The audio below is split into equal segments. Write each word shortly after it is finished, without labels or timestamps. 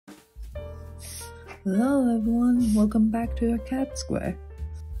Hello everyone, welcome back to acatsquare.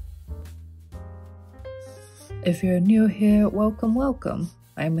 If you're new here, welcome.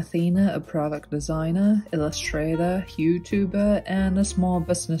 I'm Athena, a product designer, illustrator, YouTuber, and a small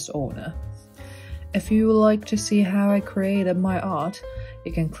business owner. If you would like to see how I created my art,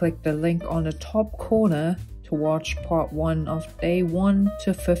 you can click the link on the top corner to watch part 1 of day 1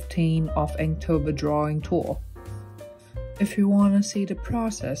 to 15 of Inktober drawing tour. If you want to see the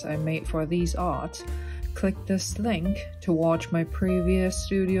process I made for these arts, click this link to watch my previous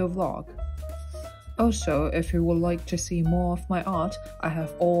studio vlog. Also, if you would like to see more of my art, I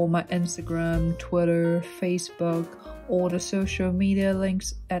have all my Instagram, Twitter, Facebook, all the social media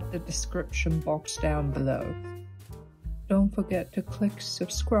links at the description box down below. Don't forget to click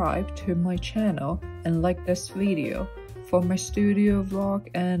subscribe to my channel and like this video for my studio vlog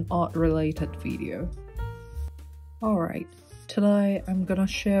and art related video. Alright, today I'm gonna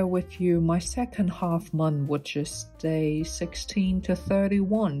share with you my second half month, which is day 16 to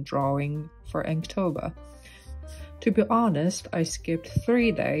 31 drawing for Inktober. To be honest, I skipped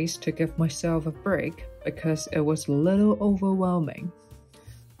 3 days to give myself a break because it was a little overwhelming.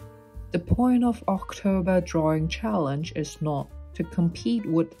 The point of October drawing challenge is not to compete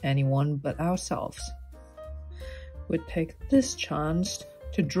with anyone but ourselves. We take this chance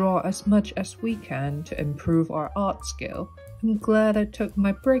to draw as much as we can to improve our art skill. I'm glad I took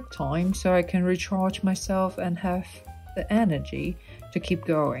my break time so I can recharge myself and have the energy to keep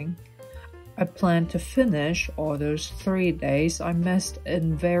going. I plan to finish all those 3 days I missed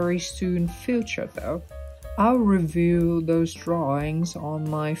in very soon future though. I'll review those drawings on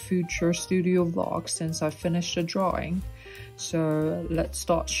my future studio vlog since I finished the drawing. So let's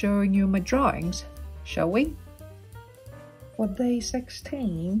start showing you my drawings, shall we? For day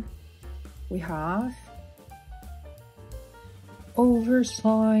 16, we have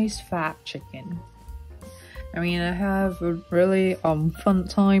oversized fat chicken. I mean, I have a really fun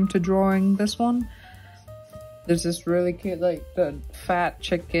time to drawing this one. This is really cute, like the fat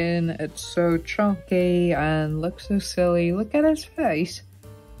chicken. It's so chunky and looks so silly. Look at his face.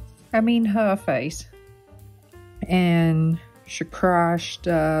 I mean her face. And she crashed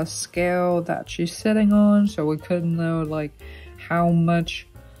the scale that she's sitting on, so we couldn't know like how much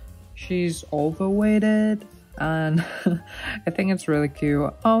she's overweighted, and I think it's really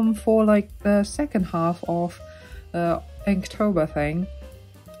cute. For like the second half of the Inktober thing,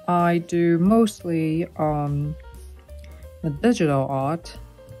 I do mostly the digital art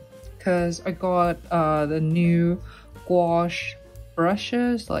because I got the new gouache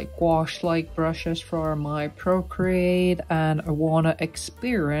brushes, like gouache-like brushes for my Procreate, and I want to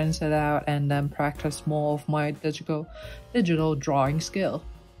experience it out and then practice more of my digital drawing skill.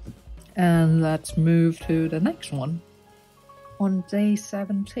 And let's move to the next one. On day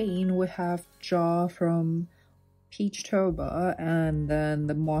 17 we have Jar from Peachtober and then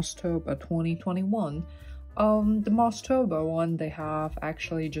the Mosstober 2021. The Mosstober one, they have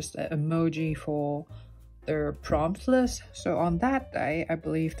actually just an emoji for their prompt list. So on that day, I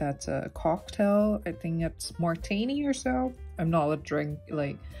believe that's a cocktail. I think it's martini or so. I'm not a drink,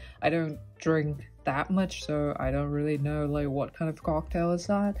 like I don't drink that much, so I don't really know like what kind of cocktail is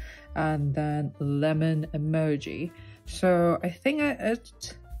that. And then lemon emoji. So I think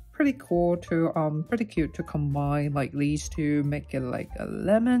it's pretty cool to pretty cute to combine like these two, make it like a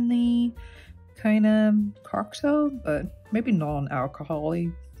lemony kind of cocktail, but maybe non-alcoholic,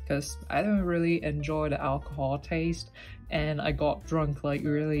 because I don't really enjoy the alcohol taste and I got drunk like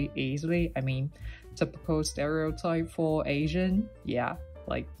really easily. I mean, typical stereotype for Asian. Yeah,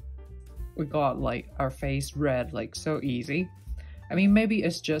 like we got like our face red like so easy. I mean, maybe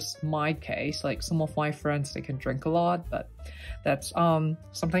it's just my case, like some of my friends, they can drink a lot, but that's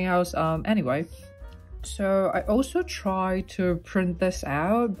something else. Anyway, so I also try to print this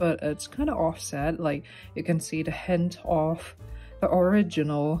out, but it's kind of offset. Like you can see the hint of the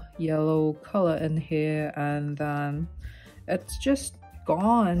original yellow color in here, and then it's just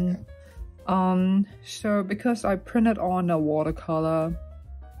gone. So because I printed on a watercolor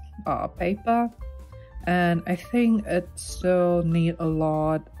paper, and I think it still need a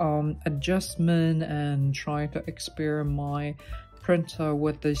lot adjustment and trying to experiment my printer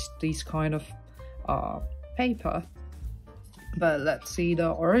with these kind of paper. But let's see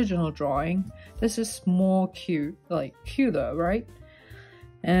the original drawing. This is more cute, like cuter, right?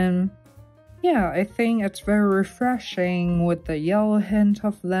 And yeah, I think it's very refreshing with the yellow hint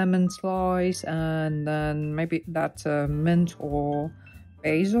of lemon slice, and then maybe that's a mint or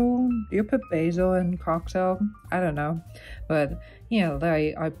basil. Do you put basil in cocktail? I don't know, but yeah,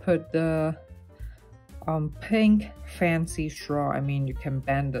 I put the pink fancy straw. I mean, you can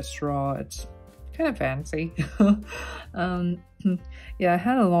bend the straw. It's kind of fancy. Yeah, I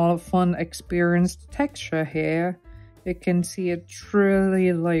had a lot of fun experienced texture here. You can see it's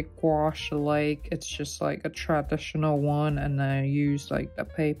really like gouache like. It's just like a traditional one, and I use like the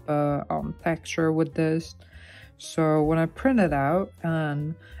paper texture with this. So when I print it out,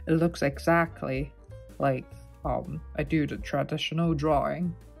 and it looks exactly like I do the traditional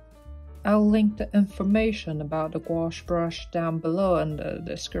drawing. I'll link the information about the gouache brush down below in the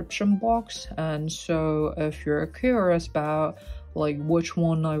description box, and so if you're curious about like which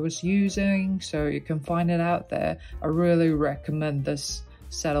one I was using, so you can find it out there, I really recommend this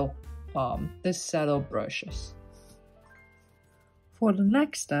set of brushes. For the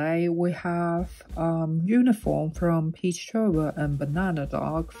next day, we have Uniform from Peachtober and Banana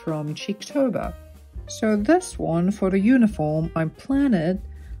Dog from Cheektober. So this one, for the uniform, I planned it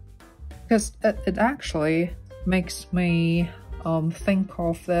because it actually makes me think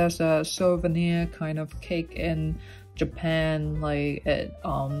of, there's a souvenir kind of cake in Japan, like it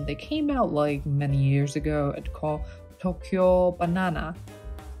they came out like many years ago. It's called Tokyo Banana,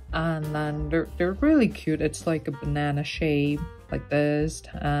 and then they're really cute. It's like a banana shape like this,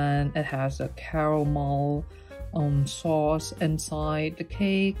 and it has a caramel sauce inside the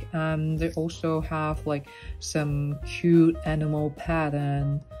cake, and they also have like some cute animal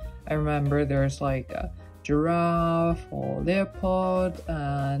pattern. I remember there's like a giraffe or leopard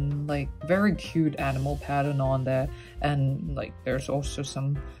and like very cute animal pattern on there, and like there's also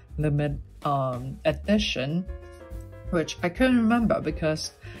some limited edition which I couldn't remember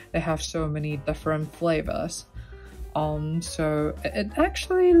because they have so many different flavors. So it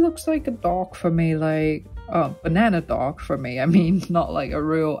actually looks like a dog for me, like banana dog for me. I mean, not like a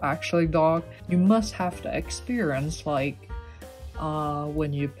real actually dog. You must have the experience like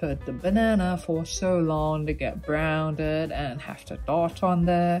when you put the banana for so long to get browned and have the dot on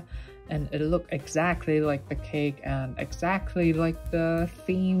there, and it looked exactly like the cake and exactly like the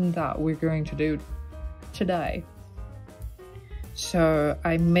theme that we're going to do today. So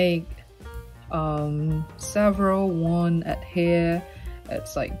I make several. One at here,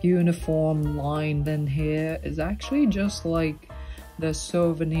 it's like uniform lined in here. It's actually just like the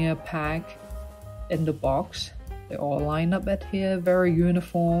souvenir pack in the box. They all line up at here, very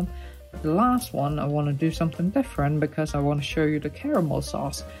uniform. The last one, I want to do something different because I want to show you the caramel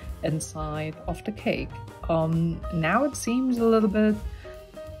sauce inside of the cake. Now it seems a little bit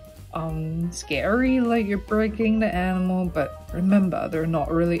scary, like you're breaking the animal, but remember, they're not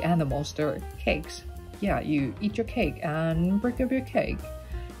really animals, they're cakes. Yeah, you eat your cake and break up your cake.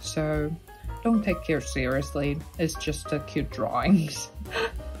 So don't take it seriously, it's just a cute drawings.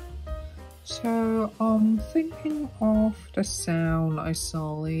 So thinking of the sound, I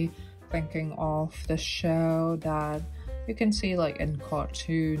slowly thinking of the shell that you can see like in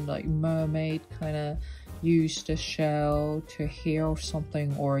cartoon, like mermaid kind of use the shell to hear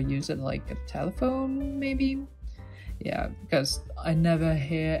something or use it like a telephone maybe. Yeah, because I never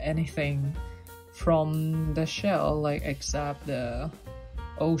hear anything from the shell like except the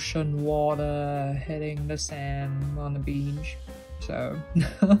ocean water hitting the sand on the beach. So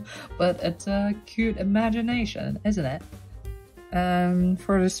but it's a cute imagination, isn't it?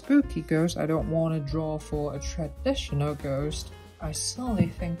 For the spooky ghost, I don't want to draw for a traditional ghost. I slowly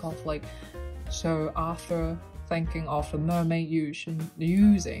think of like, so after thinking of the mermaid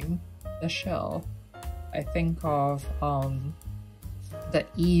using the shell, I think of the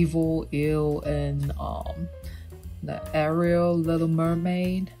evil eel in the Ariel Little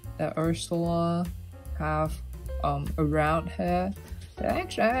Mermaid that Ursula have around her.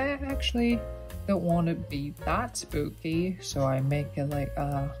 I actually don't want to be that spooky, so I make it like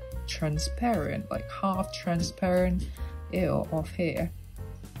a transparent, like half transparent eel of hair.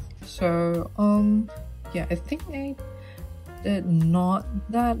 So yeah, I think I did not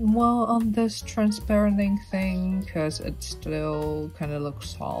that well on this transparenting thing because it still kind of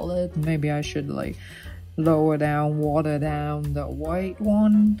looks solid. Maybe I should like water down the white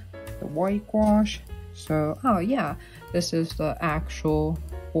one, the white gouache. So oh yeah, this is the actual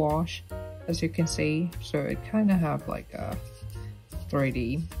gouache, as you can see. So it kind of have like a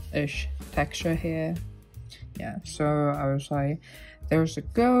 3D-ish texture here. Yeah, so I was like, there's a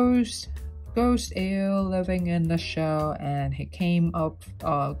ghost eel living in the shell, and he came out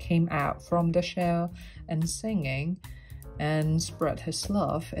from the shell and singing and spread his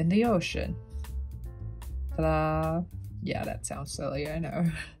love in the ocean. Ta-da! Yeah, that sounds silly, I know.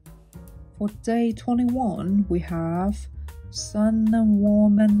 For day 21, we have Sun and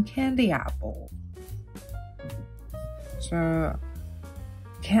Warm and Candy Apple. So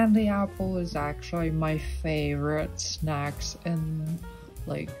candy apple is actually my favorite snacks in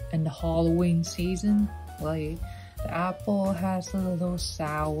like in the Halloween season. Like the apple has a little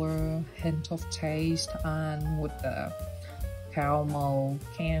sour hint of taste, and with the caramel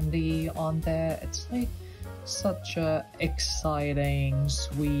candy on there, it's like such a exciting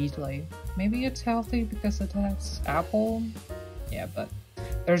sweet. Like maybe it's healthy because it has apple, yeah, but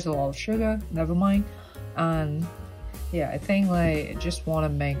there's a lot of sugar, never mind. And yeah, I think like just want to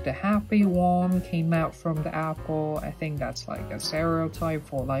make the happy warm came out from the apple. I think that's like a stereotype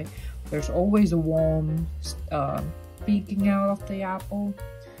for like there's always a warm peeking out of the apple,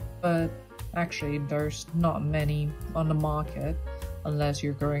 but actually there's not many on the market unless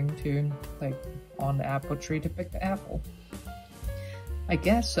you're going to like on the apple tree to pick the apple. I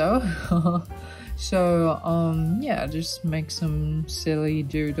guess so. So yeah, just make some silly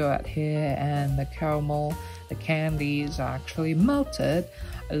doodle here, and the caramel, the candy is actually melted.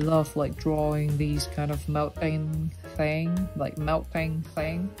 I love like drawing these kind of melting thing.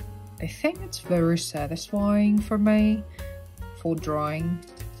 I think it's very satisfying for me for drawing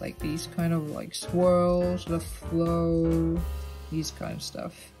like these kind of like swirls, the flow, these kind of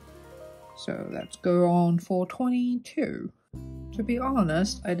stuff. So let's go on for 22. To be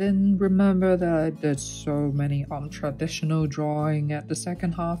honest, I didn't remember that I did so many traditional drawing at the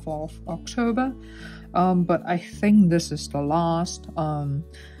second half of October, but I think this is the last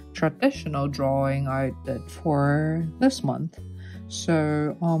traditional drawing I did for this month.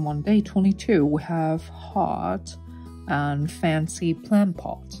 So on day 22 we have heart and fancy plant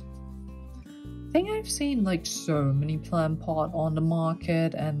pot. I think I've seen like so many plant pot on the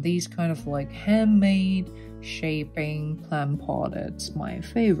market, and these kind of like handmade shaping plant pot, it's my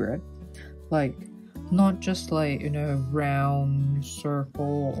favorite. Like not just like, you know, round,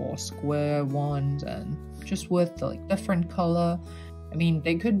 circle or square ones, and just with like different color. I mean,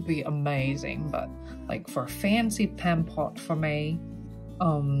 they could be amazing, but like for fancy plant pot for me,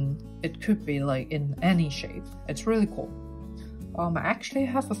 it could be like in any shape. It's really cool. I actually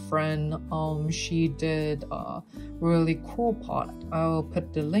have a friend, she did a really cool pot. I'll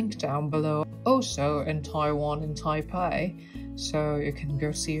put the link down below. Also in Taiwan, in Taipei, so you can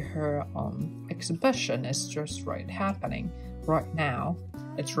go see her exhibition. It's just happening right now.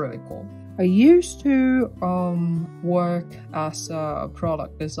 It's really cool. I used to work as a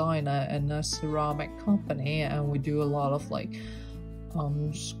product designer in a ceramic company, and we do a lot of like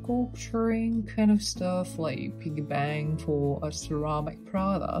sculpturing kind of stuff, like piggy bank for a ceramic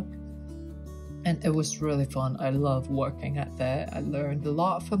product, and it was really fun. I love working at there. I learned a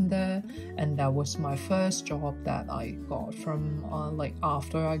lot from there, and that was my first job that I got from like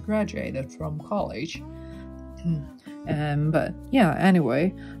after I graduated from college. But yeah,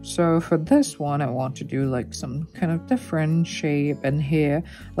 anyway, so for this one I want to do like some kind of different shape in here.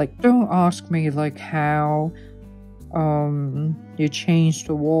 Like don't ask me like how you change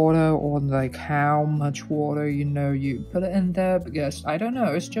the water, or like how much water you put it in there, because I don't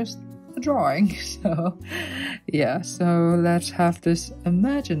know, it's just a drawing. So yeah, so let's have this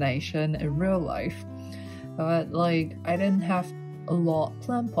imagination in real life. But like I didn't have a lot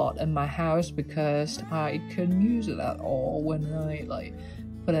plant pot in my house because I couldn't use it at all when I like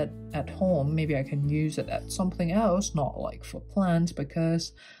put it at home. Maybe I can use it at something else, not like for plants,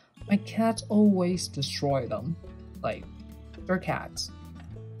 because my cats always destroy them. Like they're cats.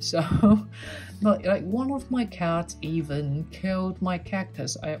 So like one of my cats even killed my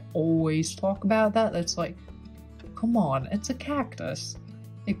cactus. I always talk about that. It's like, come on, it's a cactus.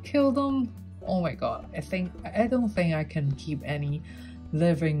 It killed them. Oh my god. I don't think I can keep any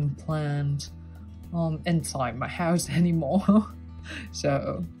living plant inside my house anymore.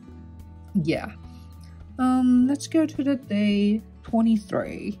 So yeah. Let's go to the day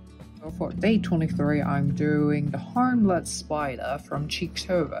 23. So for day 23, I'm doing the Harmless Spider from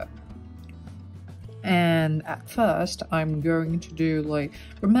Inktober. And at first, I'm going to do like,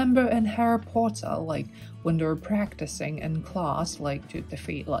 remember in Harry Potter, like when they're practicing in class, like to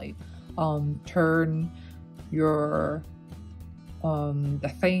defeat like, turn your,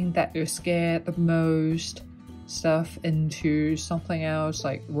 the thing that you're scared the most stuff into something else,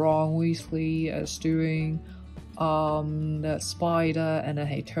 like Ron Weasley is doing the spider, and then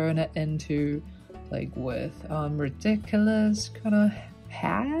he turn it into like with ridiculous kind of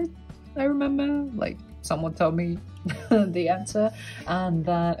hat. I remember, like someone told me the answer, and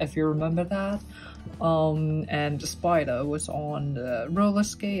that if you remember that, and the spider was on the roller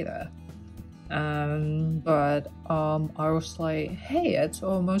skater. But I was like, hey, it's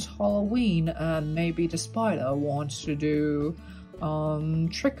almost Halloween, and maybe the spider wants to do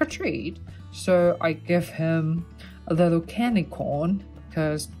trick or treat. So I give him a little candy corn,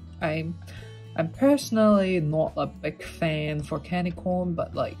 because I I'm personally not a big fan for candy corn,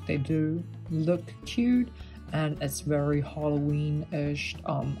 but like they do look cute, and it's very Halloween-ish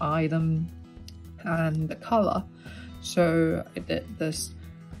item, and the color. So I did this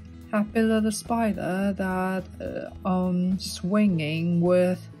happy little spider that swinging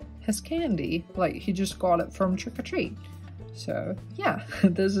with his candy, like he just got it from trick or treat. So yeah,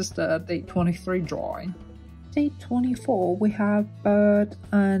 this is the day 23 drawing. Day 24 we have Bird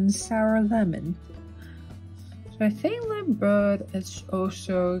and Sour Lemon. So I think that Bird is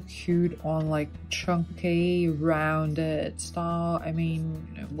also cute on like chunky, rounded style. I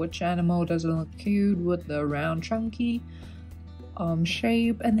mean, which animal doesn't look cute with the round, chunky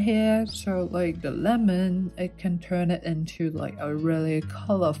shape in here? So like the lemon, it can turn it into like a really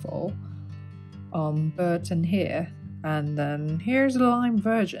colorful birds in here. And then here's the lime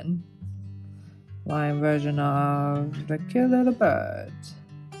version of the cute little birds.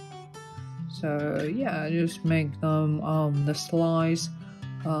 So yeah, just make them the slice,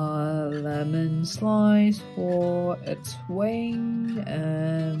 lemon slice for its wing,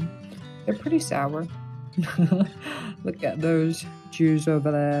 and they're pretty sour. Look at those juice over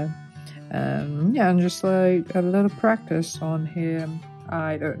there. Yeah, and just like a little practice on here.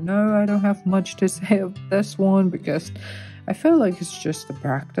 I don't know, I don't have much to say of this one because I feel like it's just a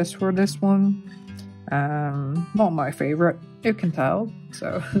practice for this one. Not my favorite, you can tell.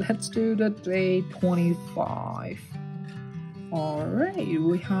 So let's do the day 25. Alright,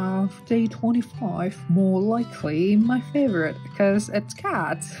 we have day 25, more likely my favorite because it's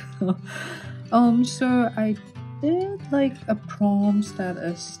cats. So I did like a prompt that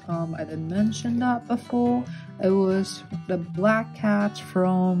is, I didn't mention that before. It was the black cat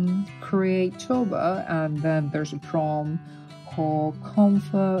from Inktober, and then there's a prompt called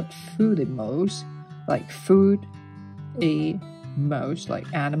comfort food emoji, like food emoji, like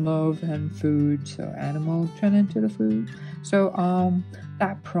animal and food, so animal turn into the food. So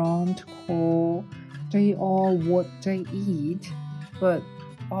that prompt called they are what they eat, but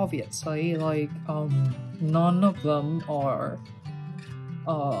obviously like none of them are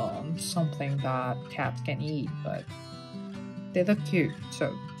something that cats can eat, but they look cute,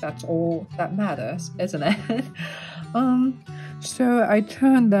 so that's all that matters, isn't it? So I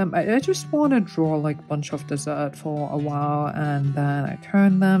turned them, I just want to draw like a bunch of dessert for a while, and then I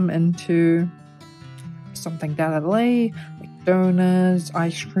turned them into something that I like donuts,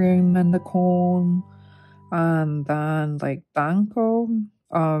 ice cream, and the corn, and then like banko.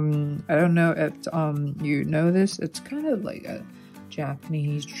 I don't know if you know this, it's kind of like a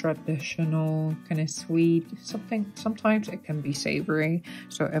Japanese traditional kind of sweet something. Sometimes it can be savory,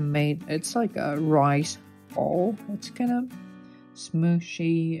 so it's like a rice ball. It's kind of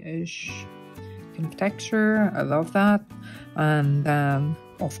smooshy-ish kind of texture. I love that. And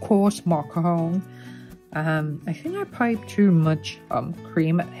of course macaron. I think I piped too much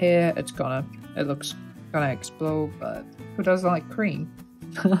cream here. It looks gonna explode, but who doesn't like cream?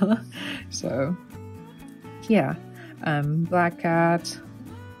 So yeah, black cat,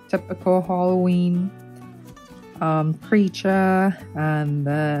 typical Halloween creature, and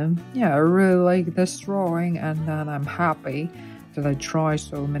yeah, I really like this drawing, and then I'm happy that I try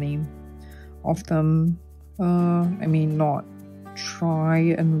so many of them. I mean, not try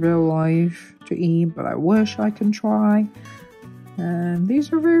in real life to eat, but I wish I can try. And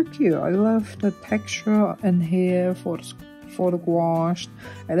these are very cute. I love the texture in here for the gouache.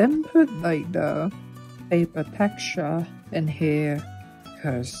 I didn't put like the paper texture in here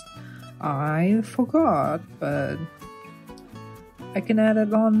because I forgot, but I can add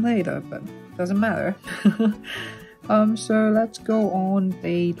it on later, but doesn't matter. So let's go on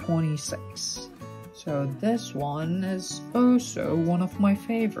day 26. So this one is also one of my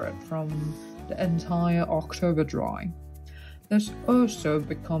favorite from the entire October drawing. This also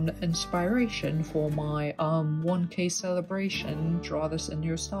become the inspiration for my 1K celebration, draw this in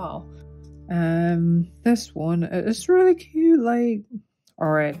your style. This one is really cute. Like,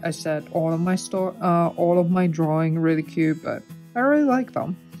 alright, I said all of my drawing really cute, but I really like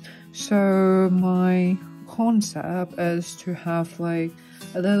them. So my concept is to have like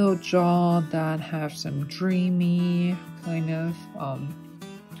a little jar that have some dreamy kind of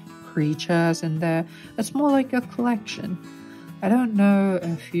creatures in there. It's more like a collection. I don't know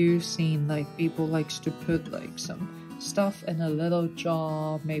if you've seen like people likes to put like some stuff in a little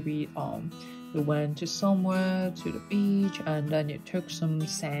jar. Maybe you went to somewhere to the beach and then you took some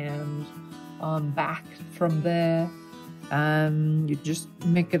sand back from there, and you just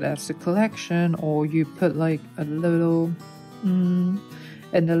make it as a collection, or you put like a little in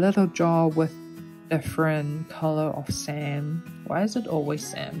a little jar with different color of sand. Why is it always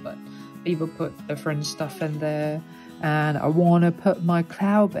sand? But people put different stuff in there, and I want to put my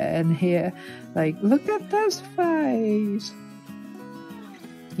cloud bear in here. Like, look at this face.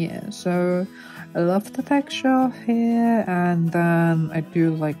 Yeah, so I love the texture of here, and then I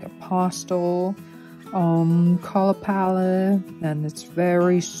do like a pastel color palette, and it's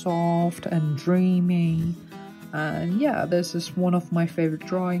very soft and dreamy. And yeah, this is one of my favorite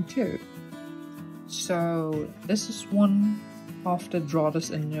drawing too. So this is one of the Draw This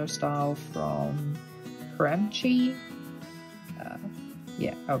in Your Style from Chiachi.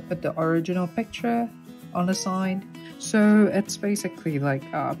 Yeah, I'll put the original picture on the side. So it's basically like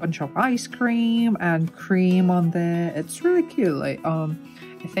a bunch of ice cream and cream on there. It's really cute. Like I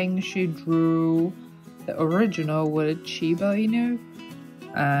think she drew the original with Shiba Inu,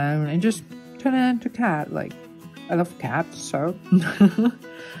 and I just turned it into cat. Like, I love cats, so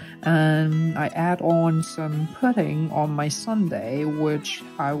and I add on some pudding on my sundae, which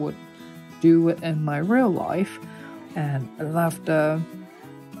I would do it in my real life. And I love the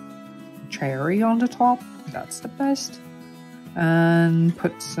cherry on the top, that's the best. And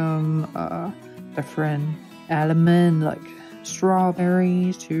put some different element like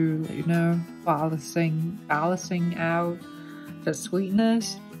strawberries to, you know, balancing out the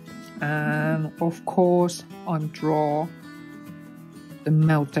sweetness. And of course I draw the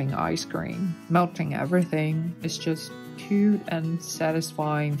melting ice cream. Melting everything is just cute and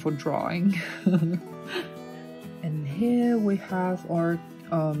satisfying for drawing. And here we have our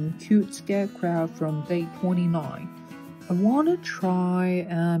cute scarecrow from day 29. I want to try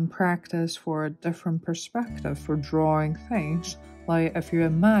and practice for a different perspective for drawing things. Like, if you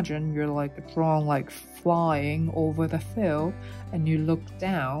imagine you're like drawing like flying over the field, and you look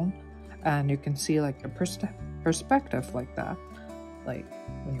down and you can see like the perspective like that, like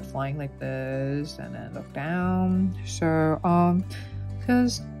when you're flying like this and then look down. So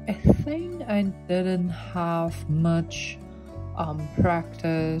because I think I didn't have much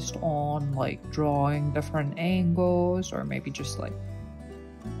practiced on like drawing different angles, or maybe just like,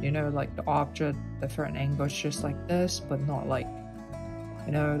 you know, like the object different angles just like this, but not like,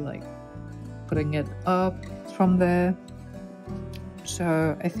 you know, like putting it up from there.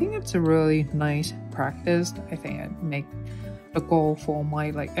 So I think it's a really nice practice. I think I make a goal for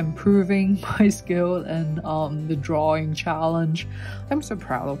my like improving my skill in the drawing challenge. I'm so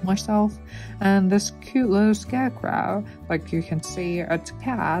proud of myself. And this cute little scarecrow, like you can see, it's a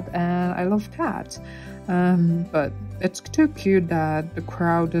cat, and I love cats. But it's too cute that the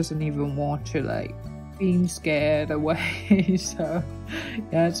crowd doesn't even want to like being scared away. So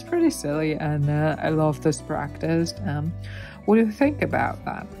yeah, it's pretty silly, and I love this practice. What do you think about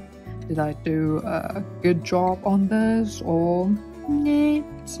that? Did I do a good job on this, or nah,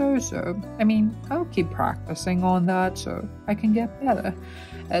 so? I mean, I'll keep practicing on that so I can get better.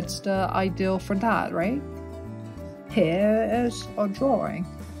 It's the ideal for that, right? Here is a drawing.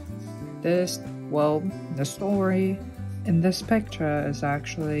 The story in this picture is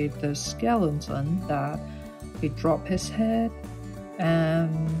actually the skeleton that he dropped his head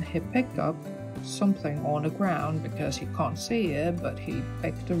and he picked up something on the ground because he can't see it, but he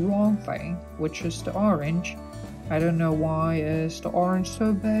picked the wrong thing, which is the orange. I don't know why is the orange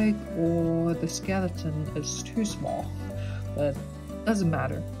so big or the skeleton is too small, but doesn't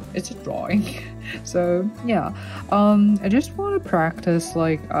matter, it's a drawing. So yeah, I just want to practice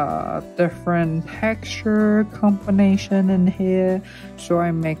like a different texture combination in here, so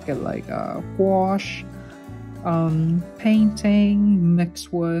I make it like a gouache painting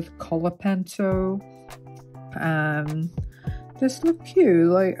mixed with color pencil. This look cute.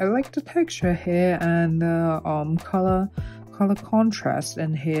 Like, I like the texture here, and color contrast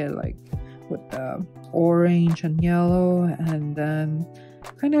in here, like with the orange and yellow, and then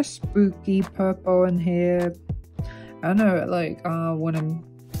kind of spooky purple in here. I don't know, like when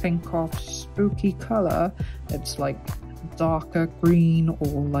I think of spooky color, it's like darker green or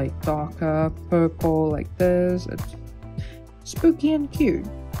like darker purple like this. It's spooky and cute.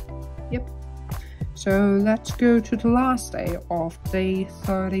 Yep. So let's go to the last day of day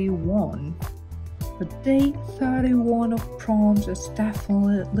 31. The day 31 of proms is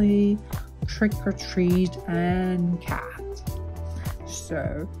definitely trick or treat and cat.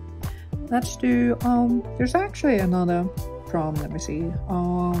 So let's do there's actually another prom, let me see.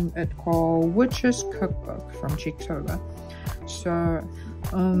 It's called Witch's Cookbook from Inktober. So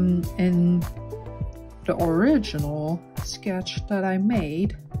in the original sketch that I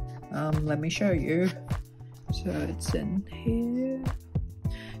made, let me show you. So it's in here.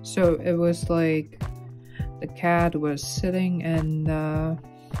 So it was like the cat was sitting in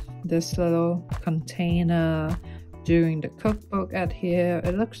this little container doing the cookbook at here.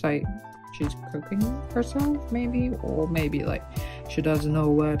 It looks like she's cooking herself, maybe, or maybe like she doesn't know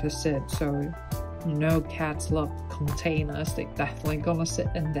where to sit. So you know, cats love containers. They're definitely gonna sit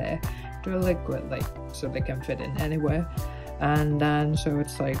in there. They're liquid, like, so they can fit in anywhere. And then so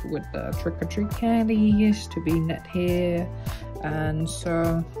it's like with the trick-or-treat candies to be knit here, and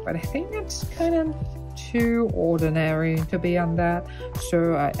so, but I think it's kind of too ordinary to be on that,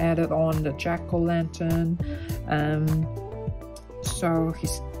 so I added on the jack-o'-lantern. So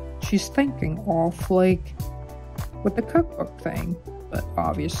she's thinking of like with the cookbook thing, but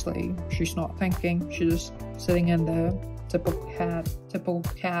obviously she's not thinking, she's just sitting in the typical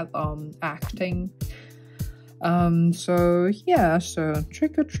cat acting. So yeah, so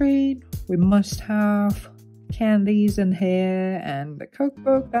trick or treat, we must have candies in here and the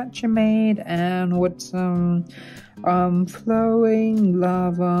cookbook that she made, and with some flowing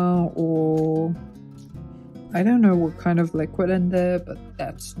lava, or I don't know what kind of liquid in there, but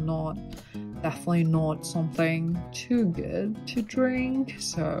that's definitely not something too good to drink,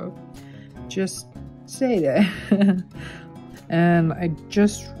 so just say that. And I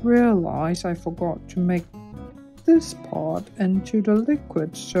just realized I forgot to make this part into the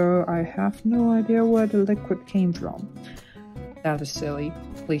liquid, so I have no idea where the liquid came from. That is silly,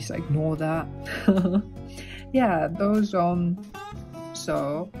 please ignore that. Yeah, those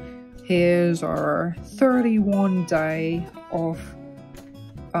so here's our 31 day of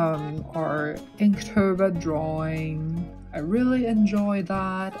our Inktober drawing. I really enjoy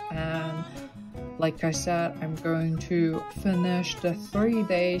that, and like I said, I'm going to finish the 3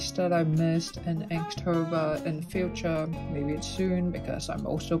 days that I missed in Inktober in the future. Maybe it's soon, because I'm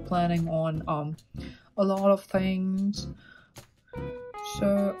also planning on a lot of things.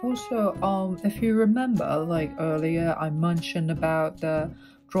 So also, if you remember, like earlier I mentioned about the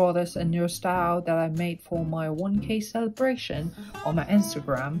draw this in your style that I made for my 1K celebration on my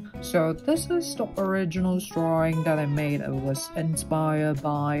Instagram. So this is the original drawing that I made. It was inspired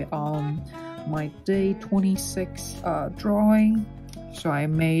by my day 26 drawing. So I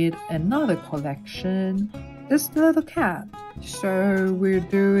made another collection, this little cat. So we're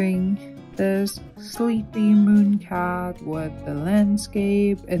doing this sleepy moon cat with the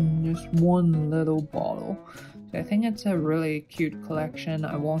landscape in just one little bottle. So I think it's a really cute collection.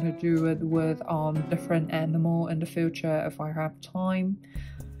 I want to do it with different animal in the future if I have time,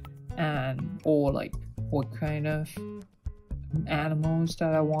 and or like what kind of animals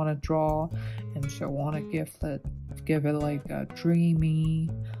that I want to draw, and so I want to give it like a dreamy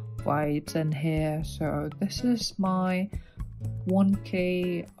vibes in here. So this is my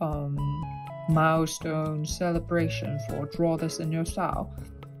 1K milestone celebration for draw this in your style.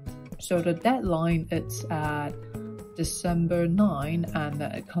 So the deadline, it's at December 9, and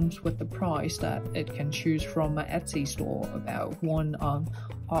it comes with the price that it can choose from my Etsy store, about 1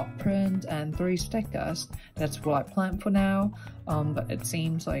 art print and 3 stickers. That's what I plan for now, but it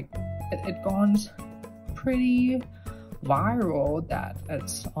seems like it gone pretty viral, that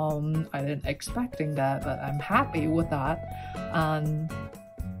it's I didn't expecting that, but I'm happy with that. And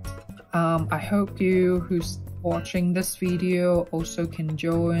I hope you who's watching this video also can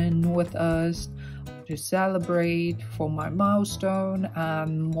join with us to celebrate for my milestone,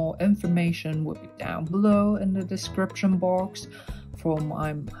 and more information will be down below in the description box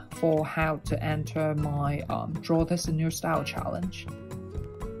for how to enter my draw this in your style challenge.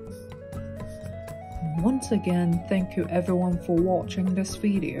 Once again, thank you everyone for watching this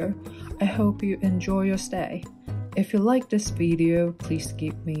video. I hope you enjoy your stay. If you like this video, please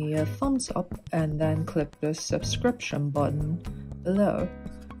give me a thumbs up and then click the subscription button below.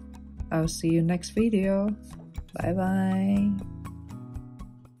 I'll see you next video. Bye bye.